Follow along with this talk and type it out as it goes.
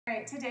All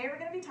right, today we're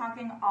going to be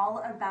talking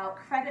all about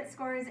credit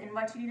scores and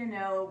what you need to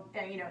know,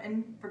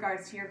 in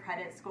regards to your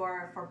credit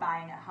score for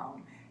buying a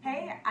home.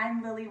 Hey,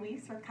 I'm Lily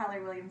Weiss with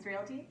Keller Williams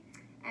Realty.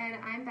 And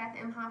I'm Beth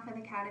Imhoff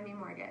with Academy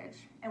Mortgage.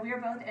 And we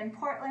are both in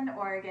Portland,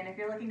 Oregon. If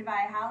you're looking to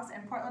buy a house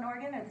in Portland,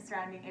 Oregon or the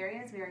surrounding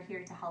areas, we are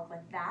here to help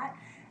with that.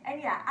 And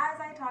yeah, as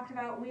I talked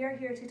about, we are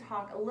here to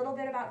talk a little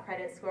bit about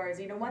credit scores.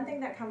 One thing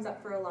that comes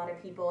up for a lot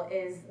of people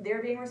is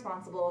they're being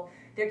responsible,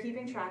 they're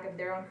keeping track of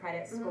their own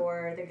credit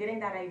score, they're getting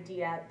that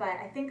idea, but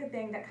I think the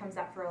thing that comes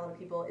up for a lot of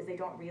people is they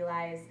don't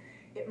realize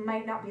it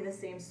might not be the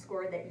same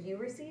score that you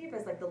receive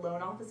as like the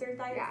loan officer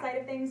side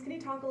of things. Can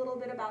you talk a little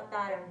bit about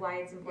that and why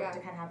it's important to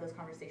kind of have those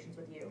conversations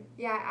with you?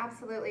 Yeah,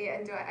 absolutely.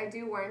 And I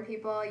do warn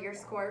people, your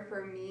score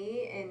for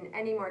me and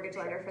any mortgage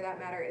lender for that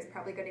matter is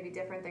probably going to be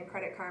different than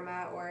Credit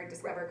Karma or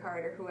Discover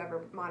Card or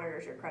whoever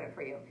monitors your credit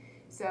for you.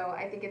 So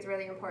I think it's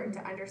really important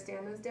to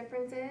understand those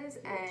differences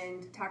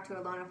and talk to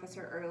a loan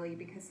officer early,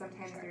 because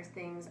sometimes there's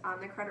things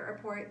on the credit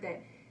report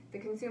that the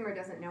consumer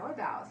doesn't know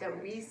about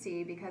that we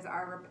see, because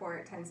our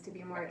report tends to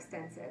be more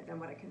extensive than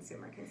what a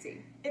consumer can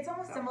see. It's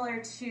almost similar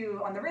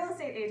to on the real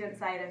estate agent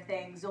side of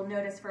things. You'll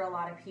notice for a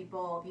lot of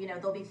people,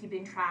 they'll be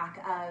keeping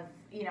track of,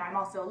 I'm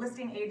also a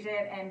listing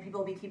agent, and people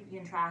will be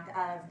keeping track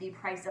of the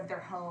price of their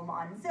home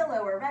on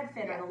Zillow or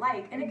Redfin or the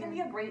like, and it can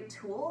be a great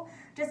tool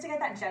just to get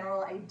that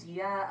general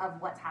idea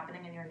of what's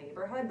happening in your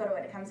neighborhood. But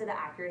when it comes to the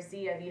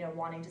accuracy of,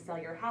 wanting to sell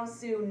your house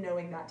soon,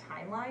 knowing that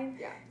timeline,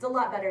 it's a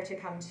lot better to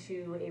come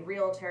to a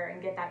realtor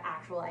and get that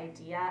actual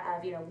idea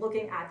of,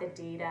 looking at the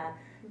data,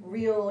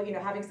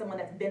 having someone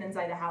that's been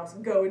inside the house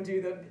go and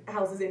do the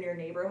houses in your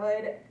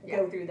neighborhood,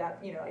 go through that,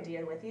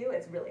 idea with you.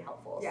 It's really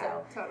helpful.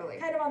 Yeah, so totally.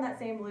 Kind of on that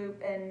same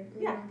loop, and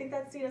I think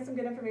that's, some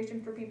good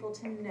information for people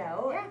to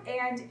know.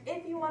 And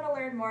if you want to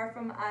learn more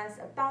from us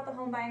about the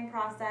home buying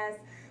process,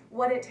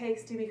 what it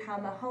takes to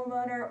become a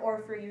homeowner,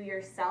 or for you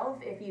yourself,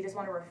 if you just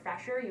want a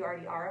refresher, you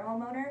already are a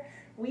homeowner,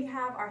 we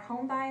have our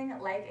Home Buying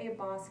Like a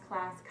Boss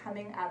class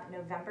coming up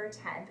November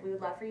 10th. We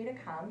would love for you to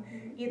come.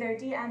 Either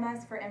DM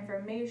us for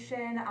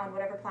information on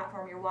whatever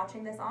platform you're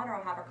watching this on, or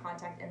I'll have our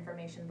contact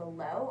information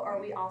below, or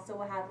we also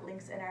will have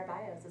links in our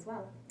bios as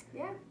well.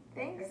 Yeah,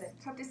 thanks.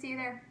 Hope to see you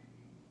there.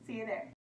 See you there.